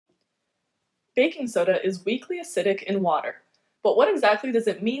baking soda is weakly acidic in water. But what exactly does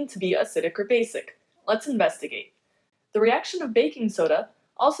it mean to be acidic or basic? Let's investigate. The reaction of baking soda,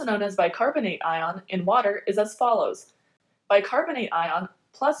 also known as bicarbonate ion, in water is as follows. Bicarbonate ion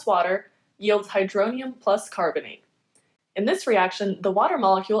plus water yields hydronium plus carbonate. In this reaction, the water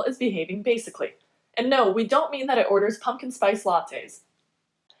molecule is behaving basically. And no, we don't mean that it orders pumpkin spice lattes.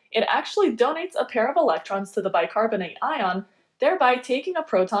 It actually donates a pair of electrons to the bicarbonate ion, thereby taking a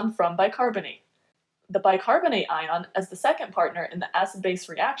proton from bicarbonate. The bicarbonate ion, as the second partner in the acid-base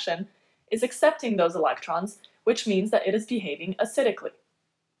reaction, is accepting those electrons, which means that it is behaving acidically.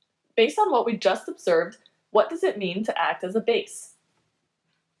 Based on what we just observed, what does it mean to act as a base?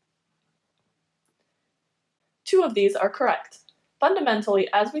 Two of these are correct. Fundamentally,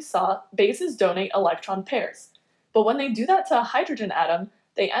 as we saw, bases donate electron pairs. But when they do that to a hydrogen atom,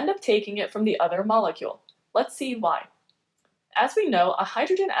 they end up taking it from the other molecule. Let's see why. As we know, a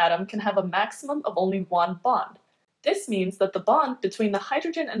hydrogen atom can have a maximum of only one bond. This means that the bond between the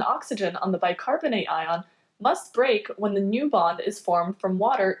hydrogen and oxygen on the bicarbonate ion must break when the new bond is formed from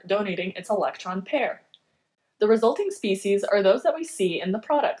water donating its electron pair. The resulting species are those that we see in the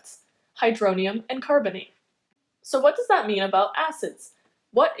products, hydronium and carbonate. So what does that mean about acids?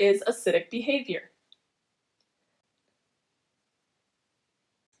 What is acidic behavior?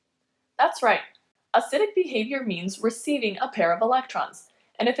 That's right. Acidic behavior means receiving a pair of electrons,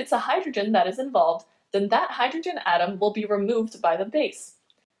 and if it's a hydrogen that is involved, then that hydrogen atom will be removed by the base.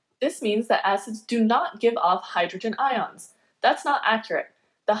 This means that acids do not give off hydrogen ions. That's not accurate.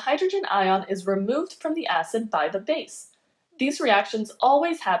 The hydrogen ion is removed from the acid by the base. These reactions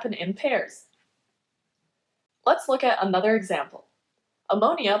always happen in pairs. Let's look at another example.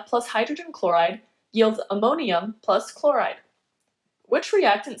 Ammonia plus hydrogen chloride yields ammonium plus chloride. Which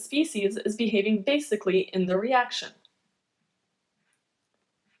reactant species is behaving basically in the reaction?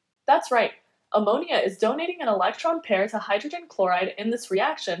 That's right. Ammonia is donating an electron pair to hydrogen chloride in this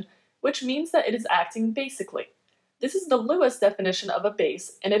reaction, which means that it is acting basically. This is the Lewis definition of a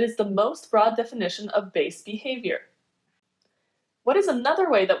base, and it is the most broad definition of base behavior. What is another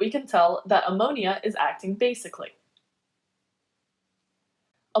way that we can tell that ammonia is acting basically?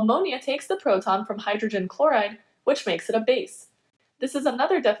 Ammonia takes the proton from hydrogen chloride, which makes it a base. This is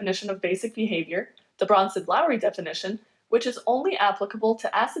another definition of basic behavior, the Bronsted-Lowry definition, which is only applicable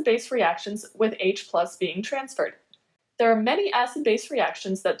to acid-base reactions with H+ being transferred. There are many acid-base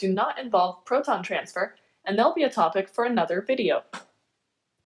reactions that do not involve proton transfer, and they'll be a topic for another video.